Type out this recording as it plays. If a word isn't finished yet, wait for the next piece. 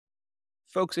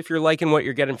Folks, if you're liking what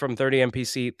you're getting from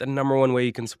 30MPC, the number one way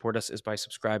you can support us is by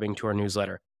subscribing to our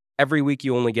newsletter. Every week,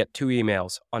 you only get 2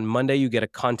 emails. On Monday, you get a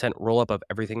content roll-up of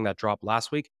everything that dropped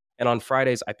last week. And on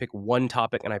Fridays, I pick one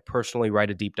topic and I personally write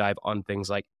a deep dive on things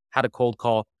like how to cold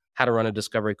call, how to run a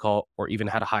discovery call, or even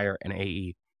how to hire an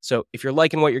AE. So if you're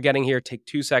liking what you're getting here, take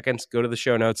 2 seconds, go to the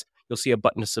show notes. You'll see a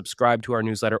button to subscribe to our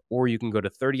newsletter, or you can go to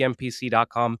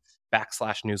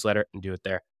 30mpc.com/newsletter and do it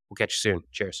there. We'll catch you soon.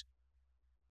 Cheers.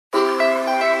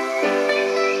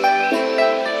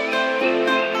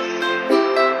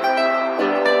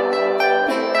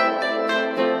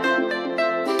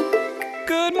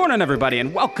 Good morning, everybody,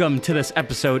 and welcome to this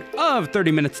episode of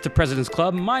 30 Minutes to President's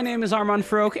Club. My name is Armand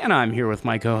Farrokh, and I'm here with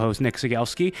my co-host, Nick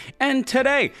Cegelski. And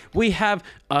today, we have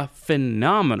a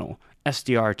phenomenal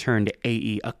SDR turned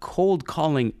AE, a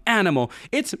cold-calling animal.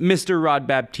 It's Mr. Rod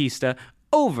Baptista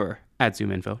over at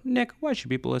ZoomInfo. Nick, why should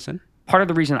people listen? Part of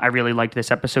the reason I really liked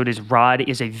this episode is Rod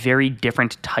is a very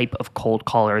different type of cold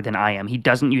caller than I am. He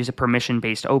doesn't use a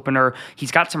permission-based opener.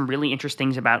 He's got some really interesting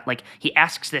things about, like, he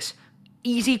asks this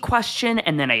easy question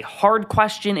and then a hard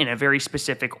question in a very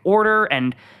specific order.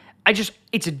 And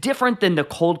it's different than the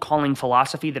cold calling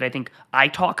philosophy that I think I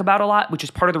talk about a lot, which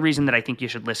is part of the reason that I think you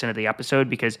should listen to the episode,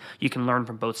 because you can learn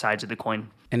from both sides of the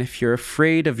coin. And if you're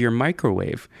afraid of your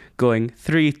microwave going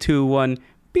 3, 2, 1,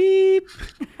 beep,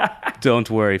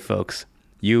 don't worry, folks.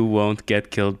 You won't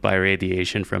get killed by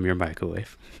radiation from your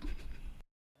microwave.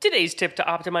 Today's tip to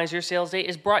optimize your sales day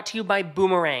is brought to you by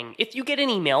Boomerang. If you get an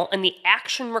email and the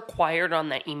action required on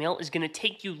that email is going to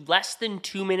take you less than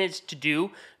 2 minutes to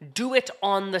do it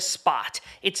on the spot.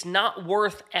 It's not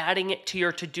worth adding it to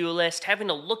your to-do list, having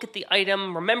to look at the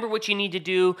item, remember what you need to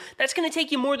do. That's going to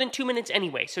take you more than 2 minutes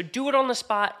anyway, so do it on the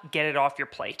spot, get it off your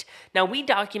plate. Now, we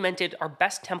documented our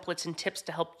best templates and tips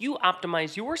to help you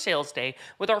optimize your sales day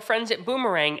with our friends at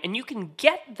Boomerang, and you can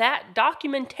get that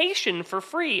documentation for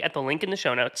free at the link in the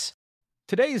show notes.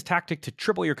 Today's tactic to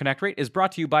triple your connect rate is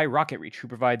brought to you by RocketReach, who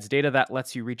provides data that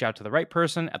lets you reach out to the right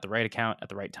person at the right account at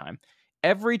the right time.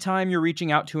 Every time you're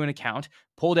reaching out to an account,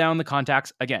 pull down the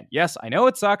contacts. Again, yes, I know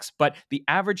it sucks, but the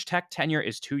average tech tenure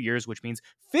is 2 years, which means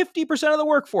 50% of the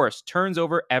workforce turns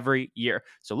over every year.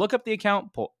 So look up the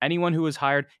account, pull anyone who was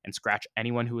hired, and scratch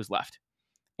anyone who was left.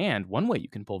 And one way you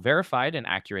can pull verified and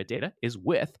accurate data is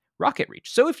with RocketReach.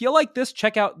 So if you like this,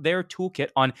 check out their toolkit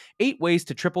on 8 ways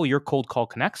to triple your cold call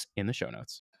connects in the show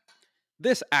notes.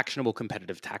 This actionable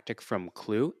competitive tactic from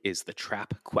Clue is the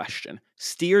trap question.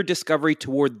 Steer discovery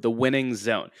toward the winning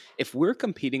zone. If we're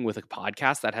competing with a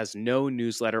podcast that has no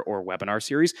newsletter or webinar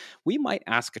series, we might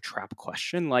ask a trap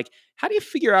question like, how do you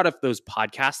figure out if those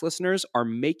podcast listeners are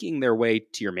making their way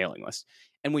to your mailing list?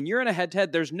 And when you're in a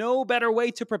head-to-head, there's no better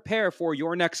way to prepare for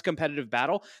your next competitive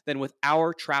battle than with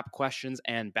our trap questions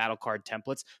and battle card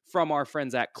templates from our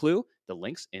friends at Clue. The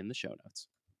link's in the show notes.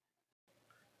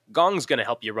 Gong's going to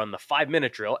help you run the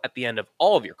 5-minute drill at the end of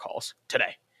all of your calls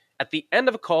today. At the end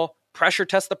of a call, pressure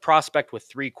test the prospect with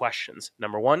 3 questions.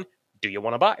 Number 1, do you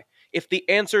want to buy? If the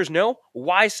answer is no,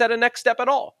 why set a next step at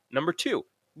all? Number 2,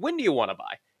 when do you want to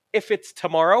buy? If it's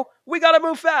tomorrow, we got to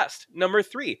move fast. Number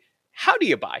 3, how do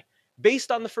you buy?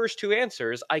 Based on the first 2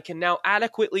 answers, I can now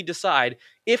adequately decide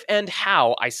if and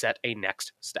how I set a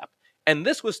next step. And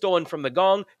this was stolen from the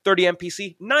Gong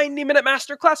 30MPC 90-minute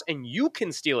masterclass, and you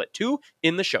can steal it too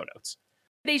in the show notes.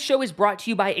 Today's show is brought to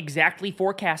you by Exactly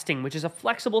Forecasting, which is a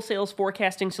flexible sales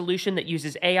forecasting solution that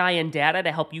uses AI and data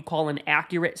to help you call an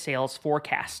accurate sales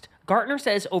forecast. Gartner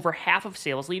says over half of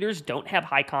sales leaders don't have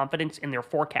high confidence in their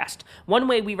forecast. One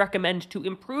way we recommend to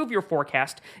improve your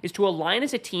forecast is to align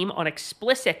as a team on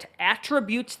explicit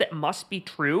attributes that must be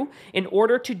true in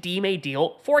order to deem a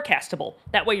deal forecastable.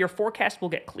 That way your forecast will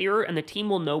get clearer and the team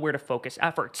will know where to focus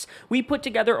efforts. We put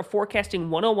together a forecasting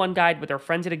 101 guide with our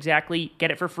friends at Exactly.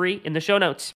 Get it for free in the show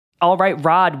notes. All right,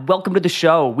 Rod, welcome to the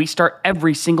show. We start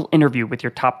every single interview with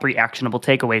your top 3 actionable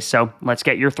takeaways, so let's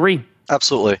get your 3.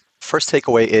 Absolutely. First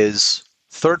takeaway is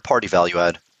third-party value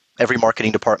add. Every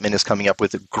marketing department is coming up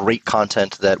with great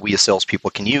content that we as salespeople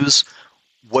can use.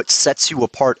 What sets you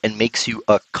apart and makes you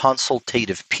a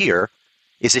consultative peer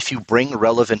is if you bring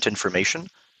relevant information.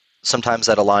 Sometimes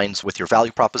that aligns with your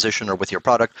value proposition or with your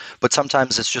product, but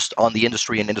sometimes it's just on the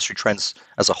industry and industry trends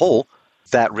as a whole.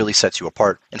 That really sets you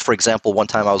apart. And for example, one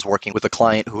time I was working with a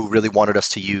client who really wanted us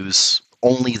to use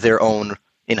only their own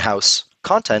in-house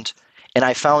content, and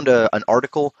I found an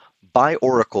article by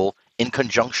Oracle in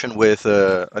conjunction with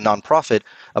a nonprofit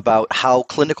about how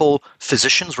clinical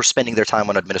physicians were spending their time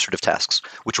on administrative tasks,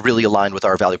 which really aligned with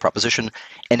our value proposition,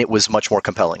 and it was much more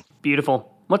compelling.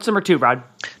 Beautiful. What's number 2, Rod?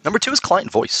 Number 2 is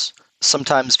client voice.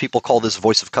 Sometimes people call this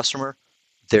voice of customer.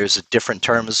 There's different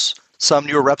terms. Some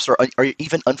newer reps are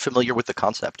even unfamiliar with the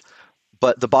concept.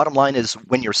 But the bottom line is,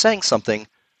 when you're saying something,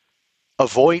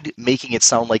 avoid making it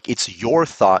sound like it's your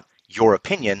thought, your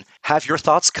opinion. Have your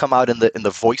thoughts come out in the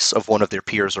voice of one of their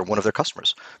peers or one of their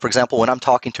customers. For example, when I'm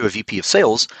talking to a VP of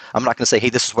sales, I'm not going to say, hey,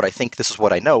 this is what I think, this is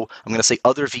what I know. I'm going to say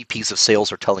other VPs of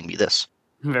sales are telling me this.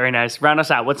 Very nice. Round us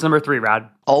out. What's number 3, Rod?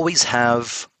 Always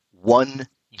have one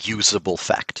usable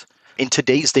fact. In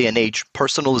today's day and age,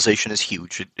 personalization is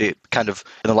huge. It kind of,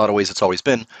 in a lot of ways, it's always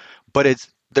been. But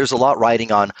there's a lot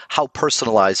riding on how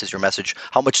personalized is your message.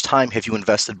 How much time have you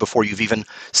invested before you've even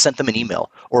sent them an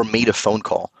email or made a phone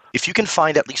call? If you can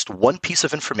find at least one piece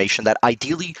of information that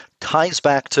ideally ties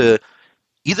back to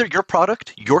either your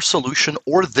product, your solution,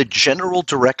 or the general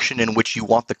direction in which you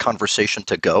want the conversation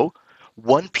to go,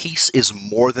 one piece is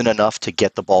more than enough to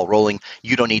get the ball rolling.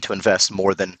 You don't need to invest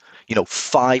more than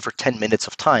 5 or 10 minutes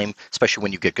of time, especially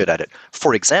when you get good at it.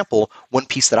 For example, one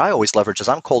piece that I always leverage as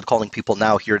I'm cold calling people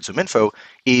now here at ZoomInfo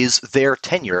is their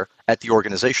tenure at the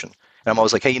organization. And I'm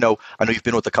always like, hey, I know you've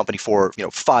been with the company for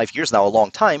 5 years now, a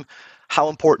long time. How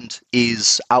important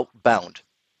is outbound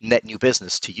net new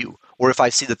business to you? Or if I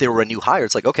see that they were a new hire,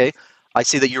 it's like, okay, I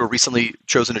see that you were recently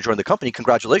chosen to join the company.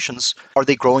 Congratulations. Are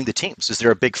they growing the teams? Is there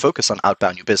a big focus on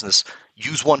outbound new business?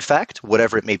 Use one fact,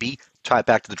 whatever it may be, tie it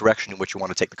back to the direction in which you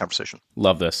want to take the conversation.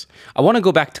 Love this. I want to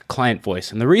go back to client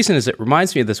voice. And the reason is it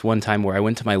reminds me of this one time where I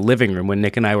went to my living room when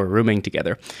Nick and I were rooming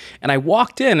together. And I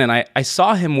walked in and I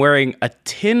saw him wearing a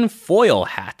tin foil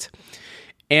hat.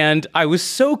 And I was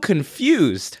so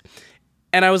confused.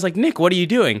 And I was like, Nick, what are you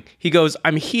doing? He goes,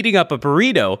 I'm heating up a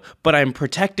burrito, but I'm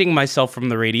protecting myself from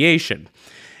the radiation.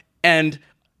 And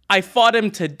I fought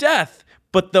him to death.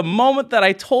 But the moment that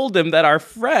I told him that our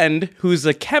friend, who's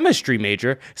a chemistry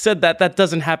major, said that that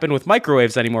doesn't happen with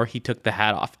microwaves anymore, he took the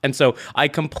hat off. And so I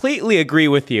completely agree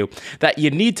with you that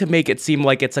you need to make it seem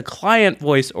like it's a client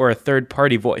voice or a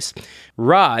third-party voice.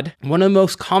 Rod, one of the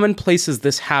most common places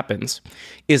this happens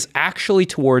is actually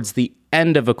towards the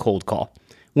end of a cold call,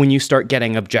 when you start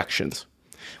getting objections.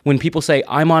 When people say,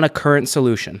 I'm on a current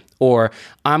solution, or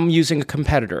I'm using a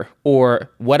competitor,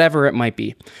 or whatever it might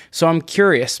be. So I'm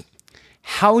curious,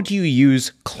 how do you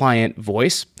use client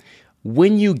voice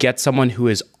when you get someone who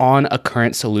is on a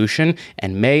current solution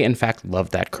and may, in fact, love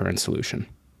that current solution?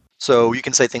 So you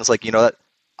can say things like, that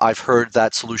I've heard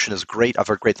that solution is great. I've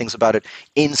heard great things about it.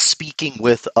 In speaking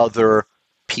with other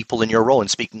people in your role, and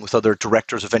speaking with other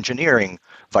directors of engineering,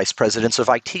 vice presidents of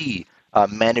IT,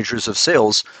 managers of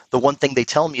sales, the one thing they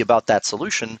tell me about that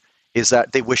solution is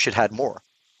that they wish it had more,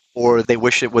 or they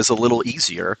wish it was a little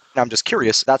easier. And I'm just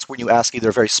curious, that's when you ask either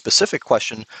a very specific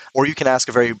question, or you can ask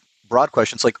a very broad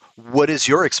question. It's like, what is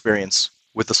your experience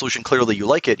with the solution? Clearly you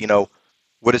like it,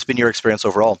 what has been your experience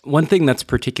overall? One thing that's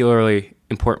particularly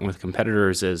important with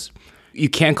competitors is you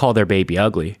can't call their baby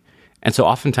ugly. And so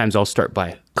oftentimes I'll start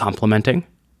by complimenting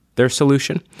their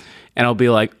solution. And I'll be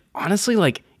like,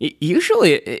 honestly,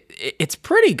 usually it's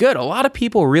pretty good. A lot of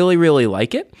people really, really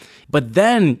like it. But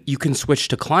then you can switch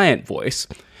to client voice.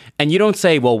 And you don't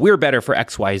say, well, we're better for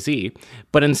XYZ.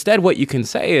 But instead what you can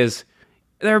say is,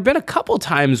 there have been a couple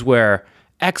times where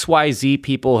XYZ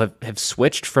people have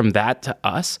switched from that to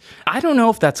us. I don't know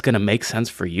if that's going to make sense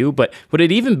for you, but would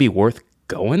it even be worth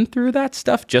going through that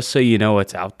stuff just so you know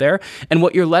it's out there? And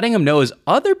what you're letting them know is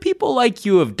other people like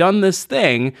you have done this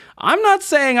thing. I'm not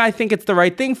saying I think it's the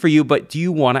right thing for you, but do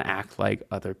you want to act like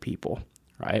other people,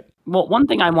 right? Well, one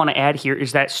thing I want to add here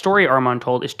is that story Armand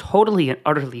told is totally and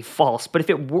utterly false. But if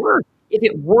it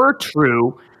were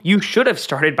true, you should have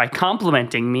started by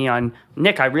complimenting me on,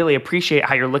 Nick, I really appreciate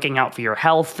how you're looking out for your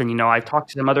health. And, I've talked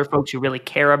to some other folks who really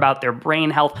care about their brain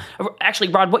health. Actually,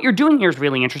 Rod, what you're doing here is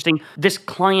really interesting. This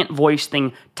client voice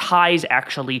thing ties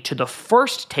actually to the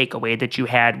first takeaway that you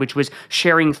had, which was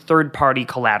sharing third-party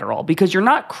collateral, because you're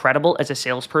not credible as a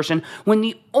salesperson when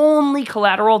the only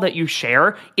collateral that you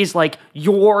share is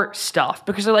your stuff,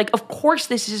 because they're like, of course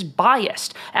this is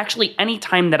biased. Actually,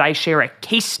 anytime that I share a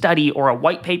case study or a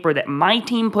white paper that my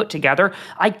team put together,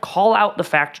 I call out the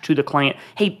fact to the client,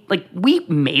 hey, we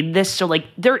made this, so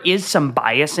there is some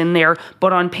bias in there,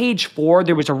 but on page 4,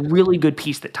 there was a really good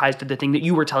piece that ties to the thing that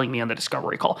you were telling me on the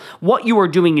discovery call. What you are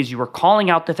doing is you are calling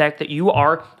out the fact that you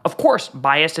are, of course,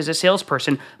 biased as a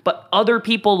salesperson, but other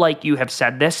people like you have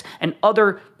said this, and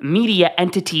other media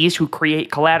entities who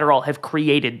create collateral have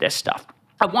created this stuff.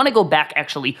 I want to go back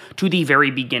actually to the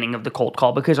very beginning of the cold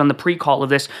call, because on the pre-call of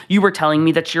this, you were telling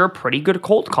me that you're a pretty good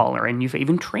cold caller and you've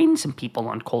even trained some people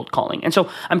on cold calling. And so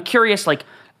I'm curious,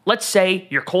 let's say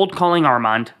you're cold calling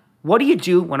Armand. What do you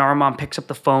do when Armand picks up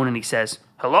the phone and he says,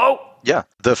 hello? Yeah,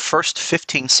 the first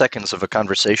 15 seconds of a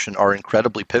conversation are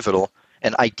incredibly pivotal.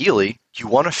 And ideally, you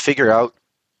want to figure out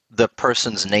the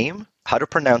person's name, how to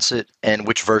pronounce it, and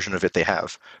which version of it they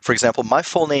have. For example, my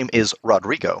full name is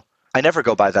Rodrigo. I never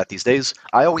go by that these days.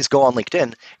 I always go on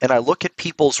LinkedIn and I look at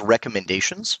people's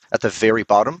recommendations at the very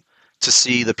bottom to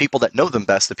see the people that know them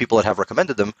best, the people that have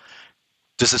recommended them.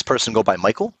 Does this person go by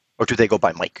Michael or do they go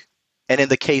by Mike? And in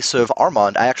the case of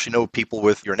Armand, I actually know people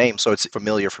with your name, so it's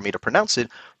familiar for me to pronounce it.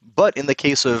 But in the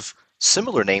case of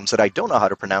similar names that I don't know how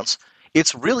to pronounce,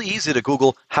 it's really easy to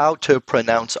Google how to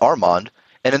pronounce Armand.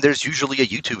 And then there's usually a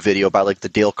YouTube video by like the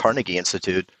Dale Carnegie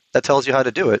Institute that tells you how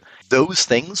to do it. Those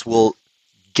things will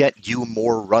get you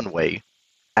more runway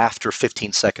after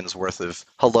 15 seconds worth of,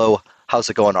 hello, how's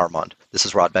it going, Armand? This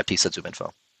is Rod Baptiste at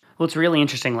ZoomInfo. Well, it's really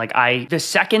interesting. Like the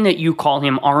second that you call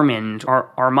him Armand or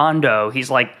Armando, he's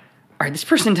like, all right, this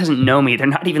person doesn't know me. They're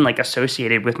not even like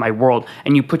associated with my world.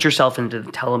 And you put yourself into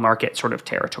the telemarket sort of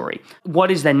territory.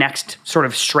 What is the next sort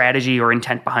of strategy or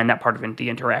intent behind that part of the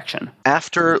interaction?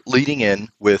 After leading in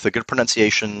with a good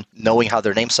pronunciation, knowing how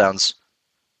their name sounds,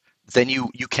 then you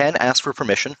can ask for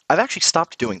permission. I've actually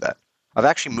stopped doing that. I've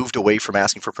actually moved away from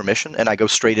asking for permission, and I go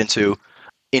straight into,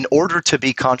 in order to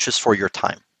be conscious for your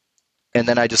time. And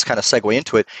then I just kind of segue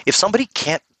into it. If somebody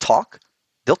can't talk,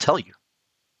 they'll tell you.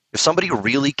 If somebody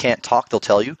really can't talk, they'll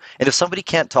tell you. And if somebody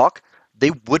can't talk,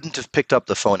 they wouldn't have picked up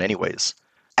the phone anyways.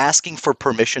 Asking for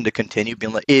permission to continue,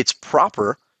 being like, it's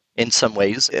proper in some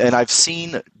ways. And I've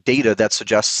seen data that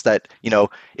suggests that,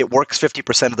 it works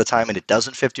 50% of the time and it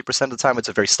doesn't 50% of the time. It's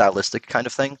a very stylistic kind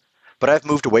of thing. But I've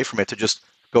moved away from it to just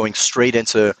going straight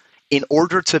into, in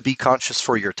order to be conscious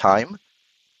for your time,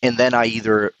 and then I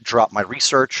either drop my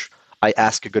research, I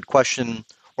ask a good question,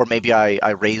 or maybe I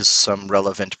raise some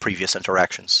relevant previous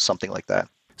interactions, something like that.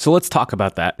 So let's talk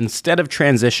about that. Instead of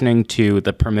transitioning to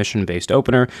the permission-based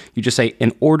opener, you just say,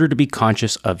 in order to be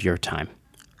conscious of your time.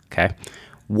 Okay?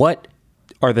 What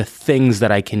are the things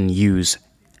that I can use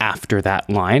after that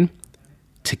line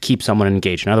to keep someone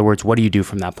engaged? In other words, what do you do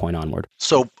from that point onward?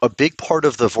 So a big part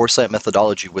of the Vorsight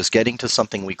methodology was getting to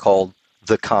something we called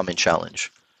the common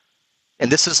challenge.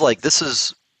 And this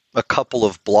is a couple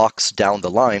of blocks down the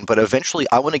line, but eventually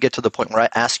I want to get to the point where I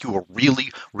ask you a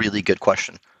really, really good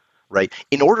question, right?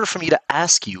 In order for me to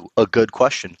ask you a good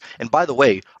question, and by the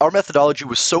way, our methodology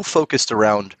was so focused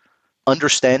around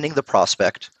understanding the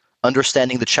prospect,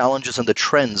 understanding the challenges and the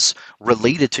trends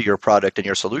related to your product and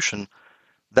your solution,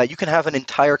 that you can have an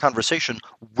entire conversation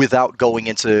without going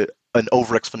into an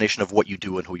over-explanation of what you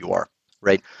do and who you are,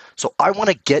 right? So I want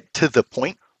to get to the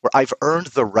point where I've earned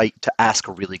the right to ask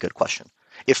a really good question.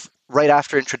 If right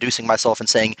after introducing myself and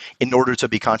saying, in order to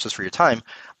be conscious for your time,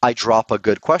 I drop a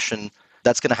good question,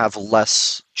 that's going to have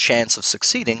less chance of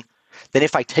succeeding than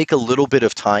if I take a little bit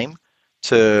of time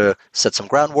to set some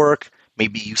groundwork,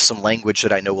 maybe use some language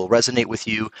that I know will resonate with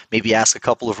you, maybe ask a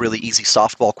couple of really easy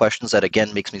softball questions that,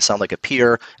 again, makes me sound like a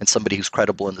peer and somebody who's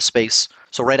credible in the space.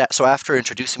 So after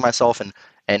introducing myself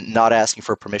and not asking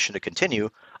for permission to continue,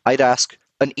 I'd ask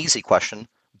an easy question,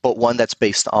 but one that's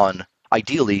based on,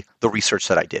 ideally, the research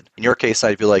that I did. In your case,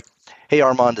 I'd be like, hey,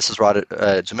 Armand, this is Rod at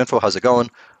ZoomInfo. How's it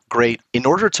going? Great. In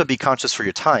order to be conscious for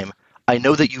your time, I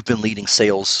know that you've been leading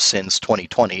sales since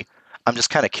 2020. I'm just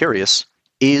kind of curious,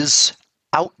 is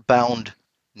outbound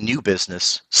new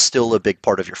business still a big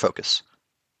part of your focus?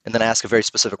 And then I ask a very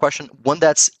specific question, one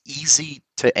that's easy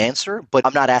to answer, but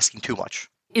I'm not asking too much.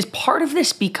 Is part of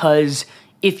this because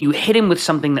if you hit him with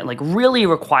something that like really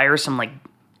requires some like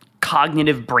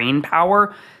cognitive brain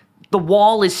power, the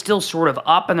wall is still sort of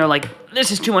up and they're like,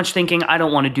 this is too much thinking, I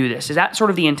don't want to do this. Is that sort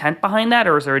of the intent behind that,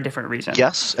 or is there a different reason?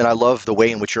 Yes, and I love the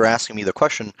way in which you're asking me the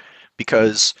question,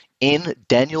 because in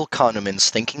Daniel Kahneman's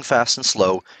Thinking Fast and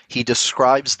Slow, he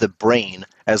describes the brain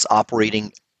as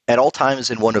operating at all times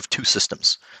in one of two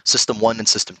systems, System 1 and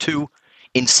System 2.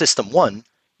 In System 1,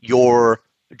 you're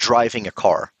driving a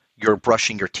car, you're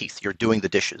brushing your teeth, you're doing the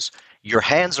dishes. Your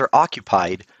hands are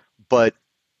occupied, but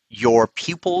your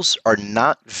pupils are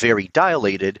not very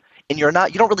dilated, and you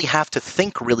don't really have to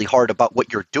think really hard about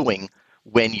what you're doing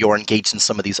when you're engaged in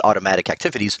some of these automatic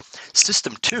activities.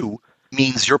 System 2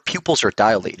 means your pupils are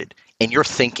dilated and you're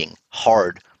thinking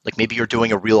hard, like maybe you're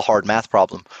doing a real hard math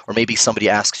problem, or maybe somebody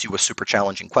asks you a super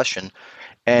challenging question.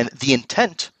 And the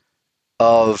intent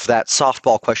of that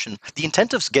softball question, the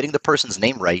intent of getting the person's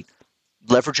name right,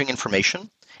 leveraging information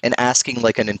and asking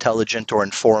like an intelligent or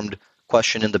informed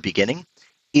question in the beginning,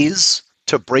 is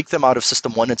to break them out of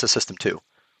System 1 into System 2.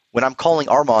 When I'm calling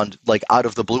Armand like out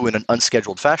of the blue in an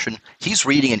unscheduled fashion, he's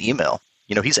reading an email.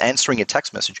 He's answering a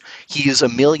text message. He is a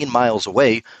million miles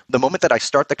away. The moment that I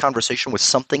start the conversation with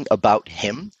something about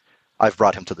him, I've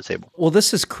brought him to the table. Well,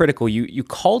 this is critical. You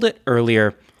called it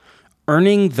earlier,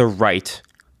 earning the right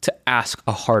to ask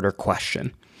a harder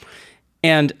question.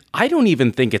 And I don't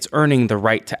even think it's earning the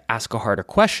right to ask a harder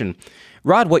question.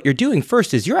 Rod, what you're doing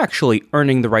first is you're actually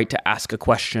earning the right to ask a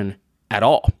question at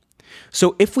all.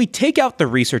 So if we take out the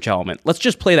research element, let's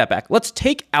just play that back. Let's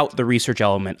take out the research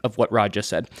element of what Rod just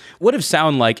said. What if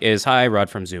sound like is, hi, Rod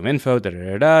from Zoom Info,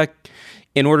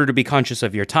 in order to be conscious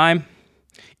of your time.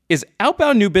 Is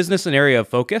outbound new business an area of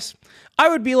focus? I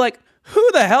would be like, who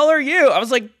the hell are you? I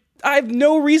was like, I have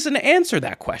no reason to answer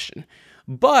that question.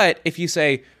 But if you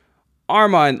say,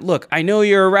 Armand, look, I know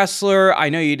you're a wrestler. I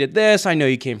know you did this. I know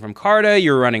you came from Carta.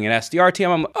 You're running an SDR team.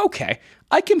 I'm like, okay,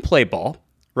 I can play ball,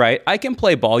 right? I can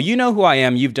play ball. You know who I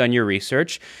am. You've done your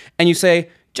research. And you say,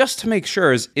 just to make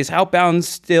sure, is outbound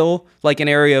still like an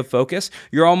area of focus?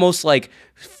 You're almost like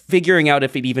figuring out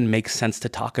if it even makes sense to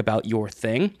talk about your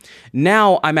thing.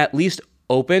 Now I'm at least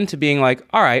open to being like,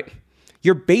 all right,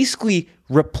 you're basically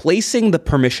replacing the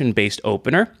permission-based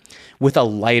opener with a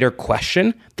lighter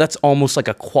question that's almost like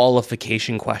a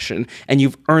qualification question. And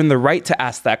you've earned the right to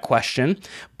ask that question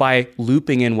by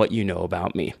looping in what you know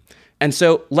about me. And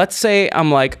so let's say I'm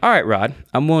like, all right, Rod,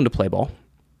 I'm willing to play ball.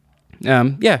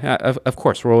 Of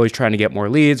course, we're always trying to get more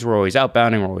leads. We're always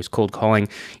outbounding. We're always cold calling.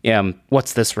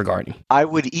 What's this regarding? I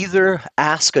would either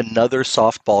ask another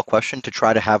softball question to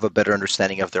try to have a better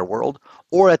understanding of their world,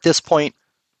 or at this point,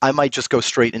 I might just go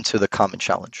straight into the common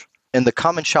challenge. And the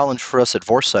common challenge for us at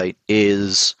Vorsight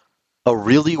is a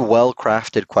really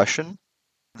well-crafted question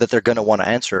that they're going to want to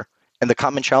answer. And the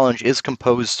common challenge is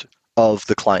composed of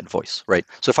the client voice, right?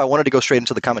 So if I wanted to go straight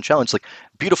into the common challenge, like,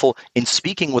 beautiful, in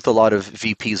speaking with a lot of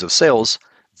VPs of sales,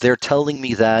 they're telling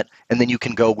me that, and then you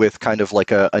can go with kind of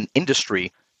like an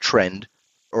industry trend,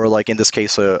 or like in this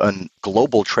case, a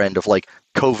global trend of like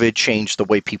COVID changed the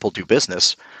way people do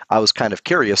business. I was kind of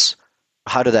curious,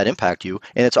 how did that impact you?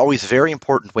 And it's always very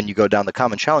important when you go down the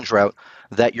common challenge route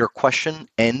that your question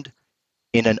end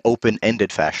in an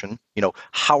open-ended fashion.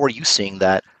 How are you seeing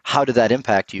that? How did that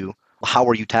impact you? How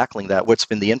are you tackling that? What's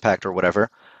been the impact or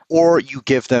whatever? Or you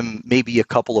give them maybe a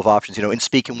couple of options. In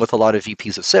speaking with a lot of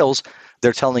VPs of sales,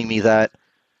 they're telling me that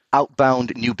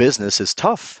outbound new business is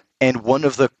tough. And one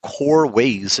of the core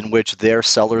ways in which their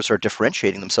sellers are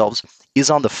differentiating themselves is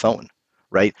on the phone,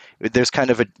 right? There's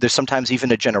sometimes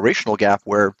even a generational gap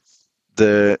where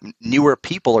the newer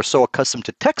people are so accustomed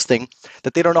to texting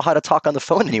that they don't know how to talk on the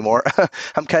phone anymore.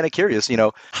 I'm kind of curious,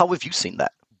 how have you seen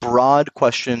that? Broad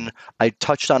question. I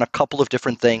touched on a couple of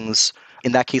different things.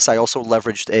 In that case, I also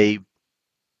leveraged a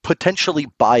potentially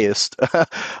biased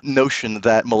notion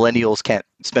that millennials can't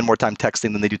spend more time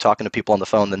texting than they do talking to people on the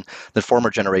phone than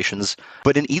former generations.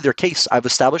 But in either case, I've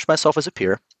established myself as a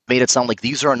peer, made it sound like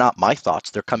these are not my thoughts.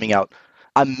 They're coming out.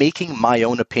 I'm making my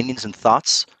own opinions and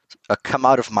thoughts come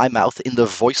out of my mouth in the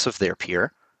voice of their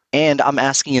peer. And I'm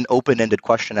asking an open-ended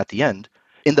question at the end.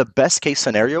 In the best case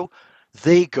scenario,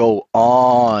 they go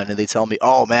on and they tell me,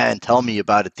 oh man, tell me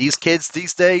about it. These kids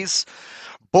these days,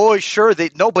 boy, sure,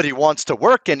 nobody wants to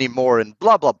work anymore and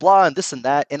blah, blah, blah, and this and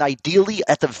that. And ideally,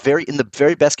 in the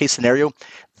very best case scenario,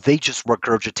 they just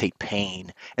regurgitate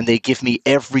pain and they give me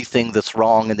everything that's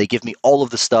wrong and they give me all of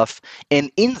the stuff. And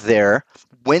in there,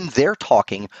 when they're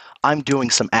talking, I'm doing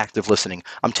some active listening.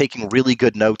 I'm taking really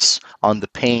good notes on the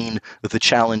pain, the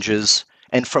challenges,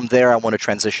 and from there, I want to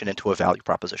transition into a value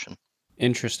proposition.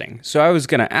 Interesting. So I was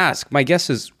going to ask, my guess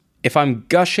is if I'm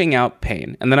gushing out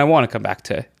pain, and then I want to come back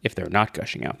to if they're not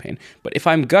gushing out pain, but if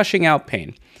I'm gushing out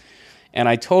pain, and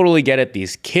I totally get it,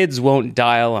 these kids won't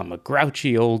dial, I'm a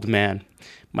grouchy old man,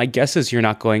 my guess is you're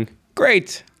not going,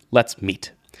 great, let's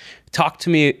meet. Talk to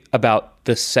me about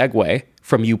the segue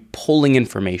from you pulling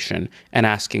information and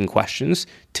asking questions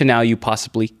to now you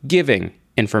possibly giving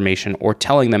information or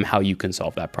telling them how you can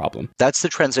solve that problem. That's the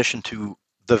transition to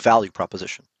the value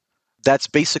proposition. That's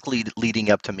basically leading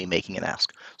up to me making an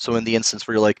ask. So in the instance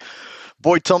where you're like,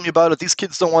 boy, tell me about it. These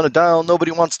kids don't want to dial.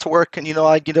 Nobody wants to work. And,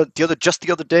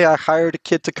 the other day I hired a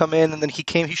kid to come in and then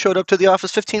he showed up to the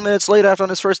office 15 minutes late after on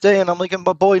his first day. And I'm like,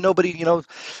 but boy, nobody,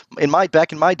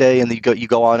 back in my day, and you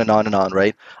go on and on and on,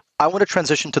 right? I want to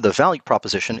transition to the value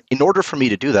proposition. In order for me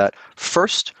to do that,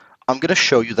 first, I'm going to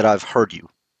show you that I've heard you.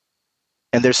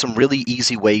 And there's some really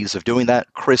easy ways of doing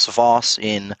that. Chris Voss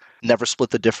in Never Split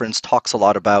the Difference talks a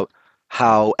lot about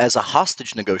how, as a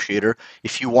hostage negotiator,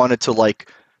 if you wanted to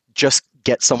just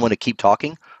get someone to keep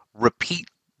talking,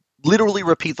 literally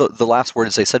repeat the last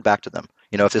words they said back to them.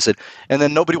 If they said, and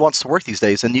then nobody wants to work these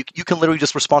days, and you can literally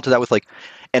just respond to that with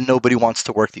and nobody wants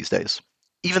to work these days.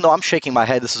 Even though I'm shaking my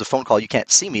head, this is a phone call, you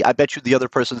can't see me. I bet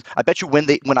you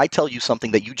when I tell you something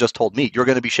that you just told me, you're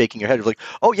going to be shaking your head. You're like,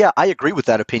 oh yeah, I agree with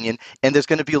that opinion. And there's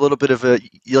going to be a little bit of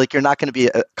you're not going to be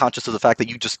conscious of the fact that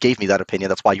you just gave me that opinion.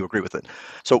 That's why you agree with it.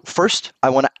 So first, I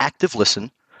want to active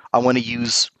listen. I want to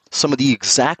use some of the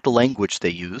exact language they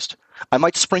used. I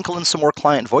might sprinkle in some more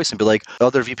client voice and be like,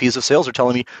 other VPs of sales are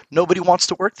telling me nobody wants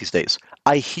to work these days.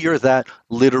 I hear that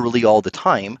literally all the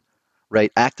time,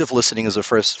 right? Active listening is the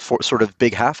first sort of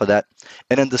big half of that.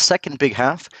 And then the second big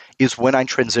half is when I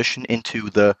transition into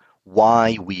the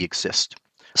why we exist.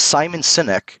 Simon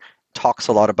Sinek talks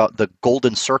a lot about the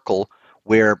golden circle,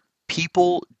 where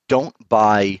people don't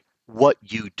buy what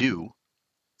you do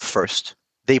first.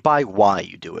 They buy why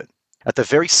you do it. At the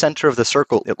very center of the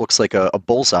circle, it looks like a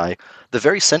bullseye. The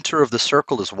very center of the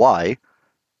circle is why,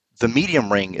 the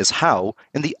medium ring is how,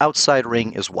 and the outside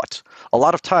ring is what. A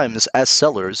lot of times, as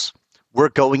sellers, we're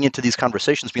going into these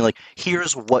conversations being like,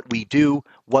 here's what we do,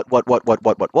 what,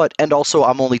 and also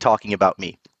I'm only talking about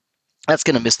me. That's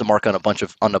going to miss the mark on a bunch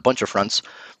of fronts.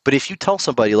 But if you tell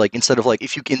somebody, like, instead of like,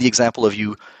 if you, in the example of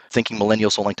you thinking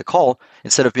millennials don't like to call,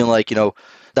 instead of being like,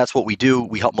 that's what we do,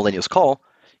 we help millennials call,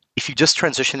 if you just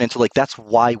transition into like, that's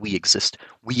why we exist.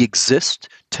 We exist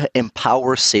to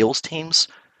empower sales teams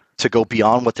to go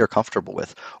beyond what they're comfortable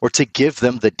with, or to give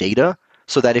them the data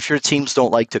so that if your teams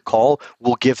don't like to call,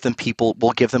 we'll give them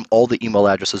all the email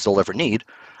addresses they'll ever need.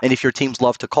 And if your teams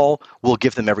love to call, we'll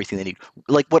give them everything they need.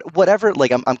 Like whatever,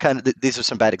 like I'm kind of, these are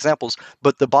some bad examples,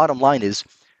 but the bottom line is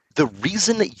the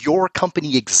reason that your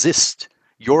company exists,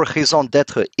 your raison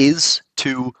d'etre, is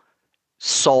to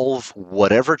solve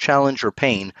whatever challenge or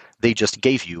pain they just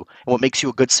gave you. And what makes you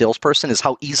a good salesperson is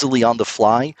how easily on the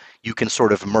fly you can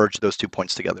sort of merge those 2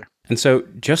 points together. And so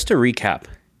just to recap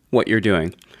what you're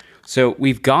doing. So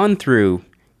we've gone through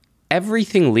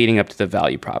everything leading up to the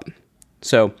value prop.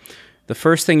 So the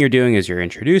first thing you're doing is you're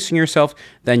introducing yourself,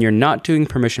 then you're not doing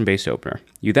permission-based opener.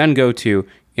 You then go to,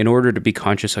 in order to be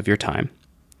conscious of your time,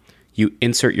 you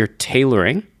insert your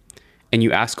tailoring, and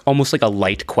you ask almost like a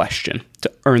light question to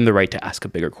earn the right to ask a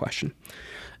bigger question.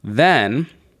 Then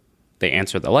they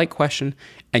answer the light question,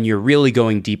 and you're really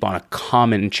going deep on a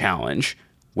common challenge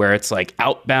where it's like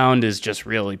outbound is just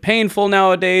really painful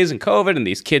nowadays and COVID, and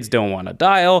these kids don't want to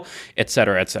dial, et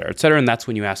cetera, et cetera, et cetera. And that's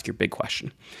when you ask your big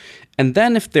question. And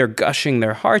then if they're gushing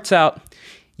their hearts out,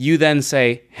 you then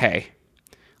say, hey,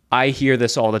 I hear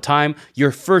this all the time.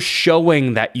 You're first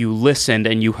showing that you listened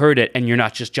and you heard it, and you're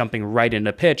not just jumping right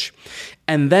into pitch.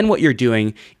 And then what you're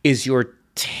doing is you're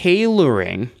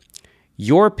tailoring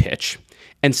your pitch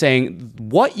and saying,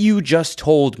 what you just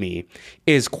told me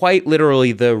is quite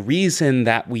literally the reason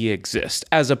that we exist,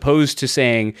 as opposed to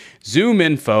saying,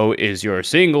 ZoomInfo is your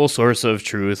single source of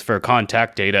truth for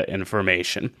contact data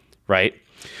information, right?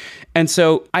 And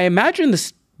so I imagine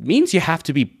this means you have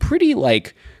to be pretty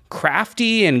like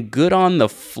crafty and good on the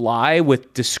fly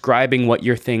with describing what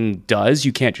your thing does.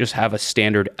 You can't just have a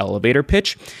standard elevator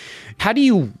pitch. How do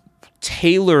you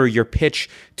tailor your pitch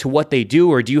to what they do?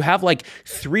 Or do you have like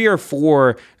 3 or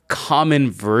 4 common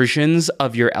versions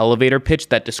of your elevator pitch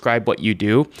that describe what you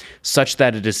do such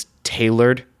that it is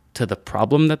tailored to the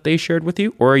problem that they shared with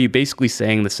you? Or are you basically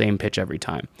saying the same pitch every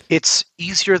time? It's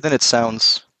easier than it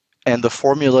sounds. And the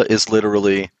formula is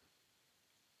literally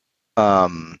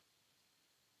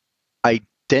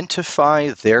identify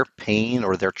their pain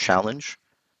or their challenge,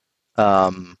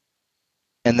 and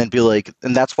then be like,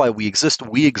 and that's why we exist.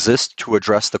 We exist to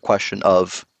address the question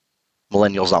of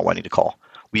millennials not wanting to call.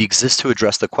 We exist to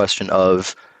address the question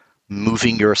of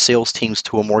moving your sales teams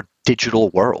to a more digital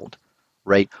world,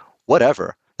 right?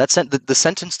 Whatever. The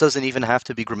sentence doesn't even have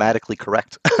to be grammatically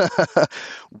correct.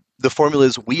 The formula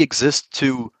is we exist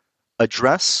to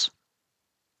address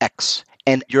X.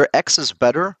 And your X is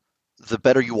better, the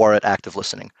better you are at active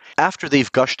listening. After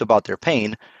they've gushed about their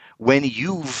pain, when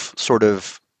you've sort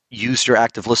of used your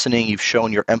active listening, you've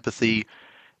shown your empathy,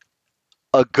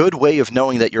 a good way of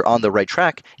knowing that you're on the right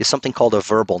track is something called a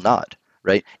verbal nod,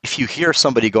 right? If you hear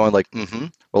somebody going like, mm-hmm,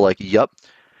 or like, yep,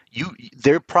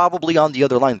 they're probably on the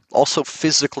other line, also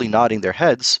physically nodding their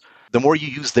heads. The more you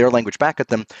use their language back at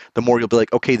them, the more you'll be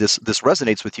like, okay, this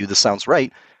resonates with you, this sounds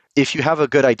right. If you have a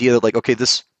good idea that like, okay,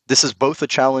 this is both a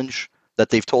challenge that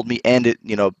they've told me and it,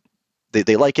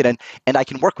 they like it and I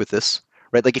can work with this,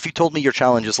 right? Like if you told me your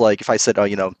challenge is like, if I said,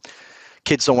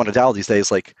 kids don't want to dial these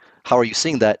days, like, how are you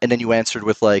seeing that? And then you answered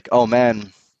with like, oh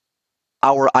man,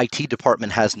 our IT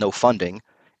department has no funding.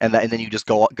 And then you just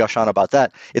gush on about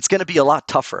that. It's going to be a lot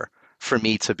tougher for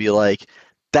me to be like,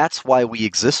 that's why we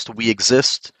exist. We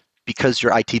exist because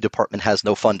your IT department has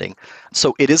no funding.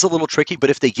 So it is a little tricky,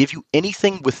 but if they give you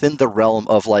anything within the realm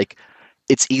of like,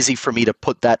 it's easy for me to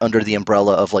put that under the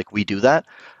umbrella of like, we do that,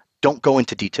 don't go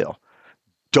into detail.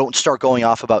 Don't start going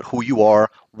off about who you are,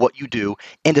 what you do,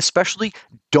 and especially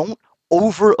don't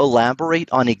over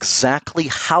elaborate on exactly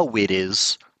how it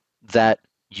is that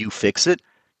you fix it.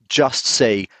 Just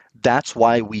say, That's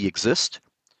why we exist.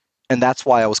 And that's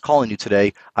why I was calling you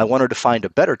today. I wanted to find a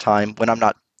better time when I'm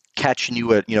not catching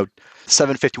you at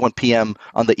 7:51 p.m.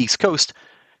 on the East Coast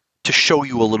to show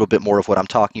you a little bit more of what I'm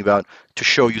talking about, to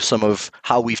show you some of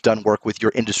how we've done work with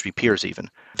your industry peers even.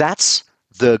 That's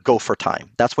the go for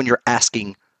time. That's when you're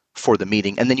asking for the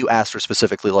meeting. And then you ask for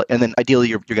specifically, and then ideally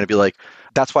you're going to be like,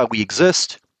 that's why we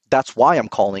exist. That's why I'm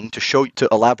calling to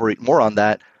elaborate more on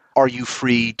that. Are you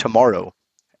free tomorrow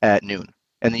at noon?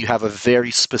 And then you have a very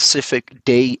specific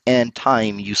day and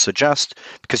time you suggest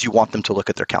because you want them to look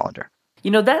at their calendar.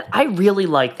 That I really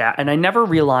like that. And I never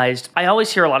realized, I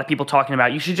always hear a lot of people talking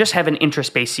about, you should just have an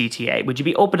interest-based CTA. Would you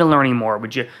be open to learning more?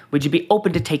 Would you be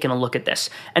open to taking a look at this?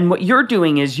 And what you're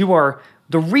doing is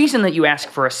the reason that you ask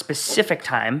for a specific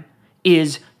time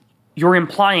is you're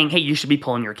implying, hey, you should be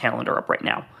pulling your calendar up right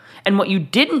now. And what you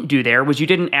didn't do there was you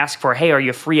didn't ask for, hey, are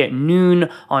you free at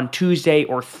noon on Tuesday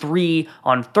or 3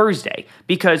 on Thursday?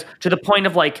 Because to the point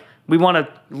of we want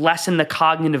to lessen the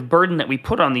cognitive burden that we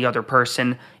put on the other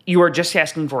person, you are just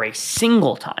asking for a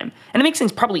single time. And it makes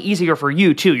things probably easier for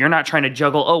you too. You're not trying to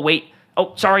juggle,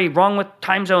 sorry, wrong with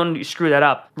time zone, you screw that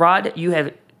up. Rod, you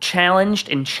have challenged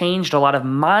and changed a lot of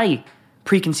my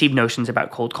preconceived notions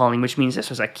about cold calling, which means this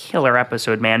was a killer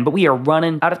episode, man. But we are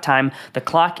running out of time. The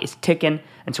clock is ticking,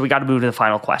 and so we got to move to the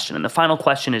final question. And the final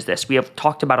question is this. We have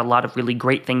talked about a lot of really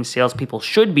great things salespeople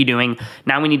should be doing.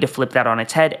 Now we need to flip that on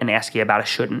its head and ask you about a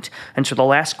shouldn't. And so the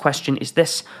last question is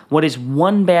this. What is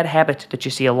one bad habit that you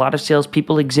see a lot of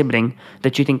salespeople exhibiting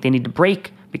that you think they need to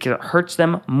break because it hurts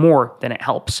them more than it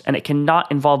helps? And it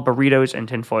cannot involve burritos and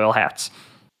tinfoil hats.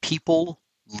 People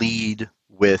lead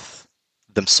with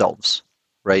themselves.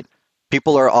 Right?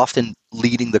 People are often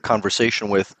leading the conversation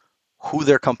with who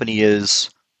their company is,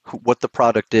 what the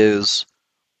product is,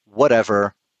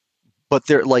 whatever. But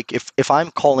they're like, if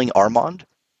I'm calling Armand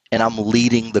and I'm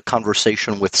leading the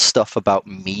conversation with stuff about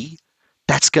me,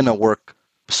 that's going to work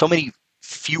so many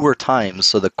fewer times.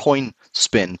 So the coin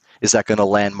spin is that going to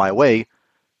land my way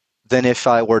than if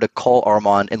I were to call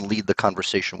Armand and lead the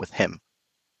conversation with him.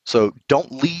 So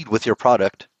don't lead with your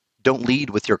product. Don't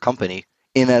lead with your company.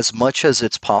 In as much as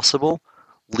it's possible,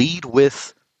 lead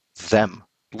with them.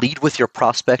 Lead with your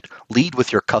prospect, lead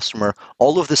with your customer.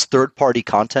 All of this third-party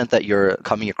content that you're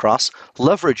coming across,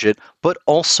 leverage it, but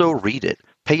also read it.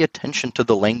 Pay attention to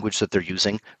the language that they're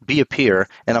using. Be a peer,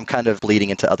 and I'm kind of bleeding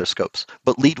into other scopes,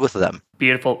 but lead with them.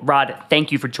 Beautiful. Rod,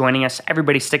 thank you for joining us.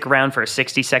 Everybody stick around for a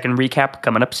 60-second recap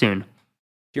coming up soon.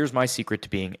 Here's my secret to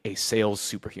being a sales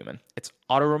superhuman. It's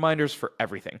auto reminders for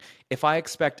everything. If I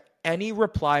expect any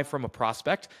reply from a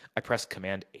prospect, I press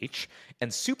Command H,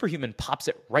 and Superhuman pops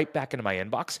it right back into my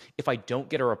inbox if I don't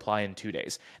get a reply in 2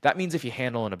 days. That means if you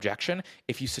handle an objection,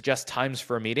 if you suggest times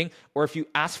for a meeting, or if you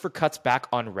ask for cuts back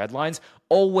on red lines,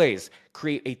 always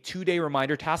create a 2-day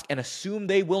reminder task and assume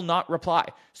they will not reply.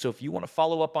 So if you want to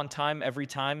follow up on time every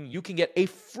time, you can get a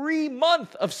free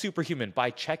month of Superhuman by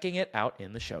checking it out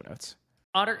in the show notes.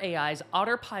 Otter AI's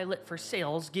Autopilot for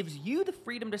Sales gives you the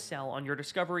freedom to sell on your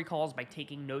discovery calls by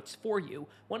taking notes for you.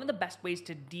 One of the best ways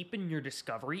to deepen your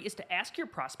discovery is to ask your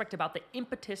prospect about the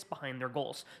impetus behind their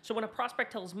goals. So when a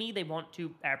prospect tells me they want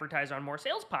to advertise on more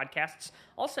sales podcasts,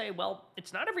 I'll say, well,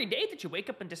 it's not every day that you wake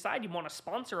up and decide you want to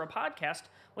sponsor a podcast.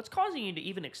 What's causing you to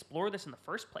even explore this in the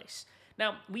first place?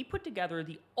 Now, we put together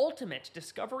the ultimate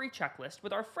discovery checklist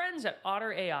with our friends at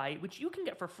Otter AI, which you can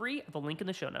get for free at the link in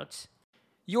the show notes.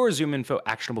 Your ZoomInfo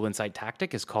actionable insight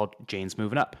tactic is called Jane's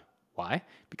Moving Up. Why?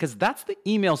 Because that's the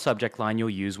email subject line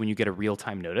you'll use when you get a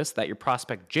real-time notice that your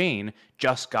prospect Jane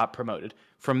just got promoted.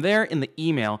 From there, in the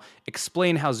email,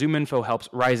 explain how ZoomInfo helps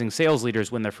rising sales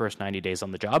leaders win their first 90 days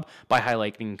on the job by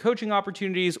highlighting coaching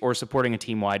opportunities or supporting a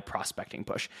team-wide prospecting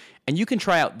push. And you can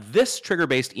try out this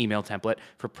trigger-based email template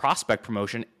for prospect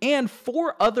promotion and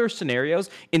 4 other scenarios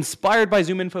inspired by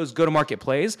ZoomInfo's go-to-market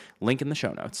plays, link in the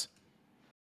show notes.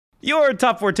 Your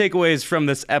top 4 takeaways from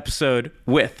this episode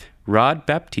with Rod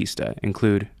Baptista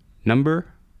include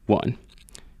number 1.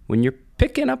 When you're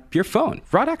picking up your phone,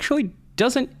 Rod actually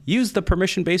doesn't use the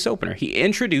permission-based opener. He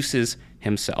introduces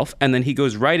himself, and then he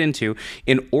goes right into,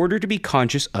 in order to be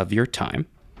conscious of your time.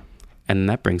 And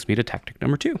that brings me to tactic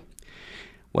number 2.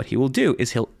 What he will do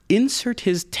is he'll insert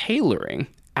his tailoring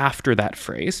after that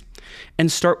phrase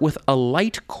and start with a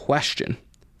light question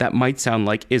that might sound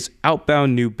like, is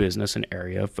outbound new business an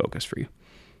area of focus for you?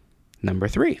 Number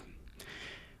 3,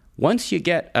 once you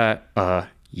get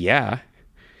yeah,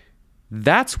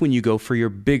 that's when you go for your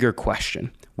bigger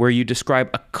question, where you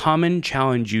describe a common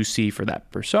challenge you see for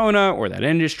that persona or that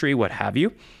industry, what have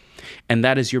you. And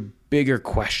that is your bigger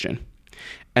question.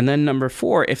 And then number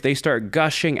 4, if they start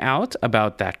gushing out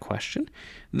about that question,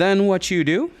 then what you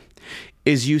do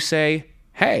is you say,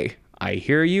 hey, I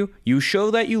hear you. You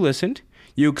show that you listened.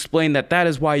 You explain that that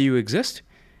is why you exist.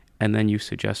 And then you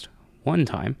suggest one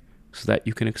time so that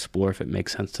you can explore if it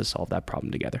makes sense to solve that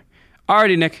problem together.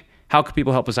 Alrighty, Nick, how can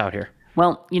people help us out here?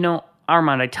 Well,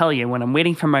 Armand, I tell you, when I'm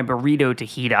waiting for my burrito to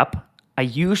heat up, I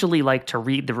usually like to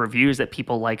read the reviews that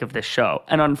people like of this show.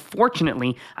 And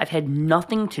unfortunately, I've had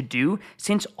nothing to do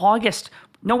since August.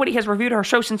 Nobody has reviewed our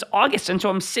show since August. And so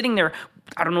I'm sitting there,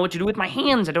 I don't know what to do with my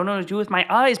hands. I don't know what to do with my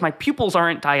eyes. My pupils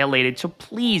aren't dilated. So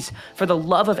please, for the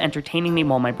love of entertaining me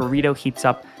while my burrito heats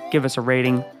up, give us a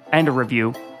rating and a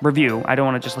review. I don't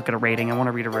want to just look at a rating. I want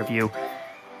to read a review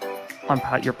on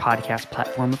your podcast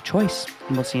platform of choice.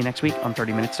 And we'll see you next week on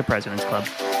 30 Minutes to President's Club.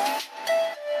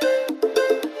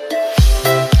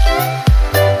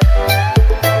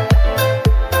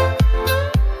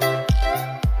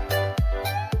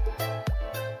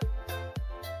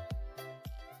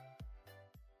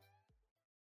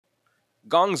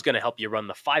 Gong's going to help you run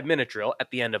the 5-minute drill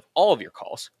at the end of all of your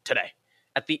calls today.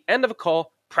 At the end of a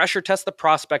call, pressure test the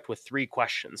prospect with 3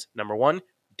 questions. Number 1,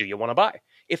 do you want to buy?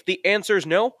 If the answer is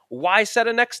no, why set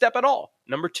a next step at all?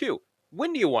 Number 2,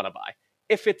 when do you want to buy?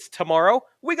 If it's tomorrow,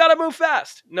 we got to move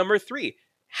fast. Number 3,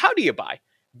 how do you buy?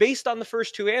 Based on the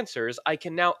first 2 answers, I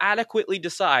can now adequately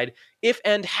decide if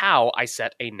and how I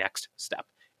set a next step.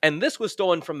 And this was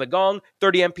stolen from the Gong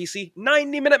 30 MPC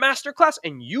 90-minute masterclass,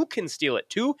 and you can steal it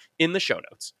too in the show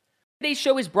notes. Today's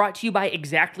show is brought to you by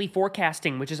Exactly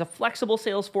Forecasting, which is a flexible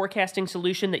sales forecasting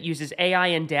solution that uses AI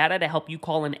and data to help you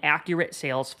call an accurate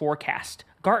sales forecast.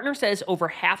 Gartner says over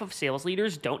half of sales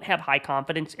leaders don't have high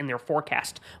confidence in their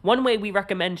forecast. One way we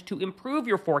recommend to improve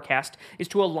your forecast is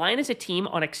to align as a team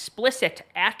on explicit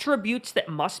attributes that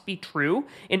must be true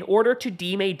in order to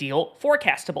deem a deal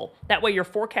forecastable. That way your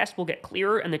forecast will get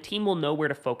clearer and the team will know where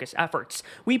to focus efforts.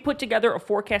 We put together a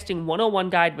forecasting 101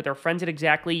 guide with our friends at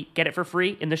Exactly. Get it for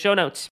free in the show notes.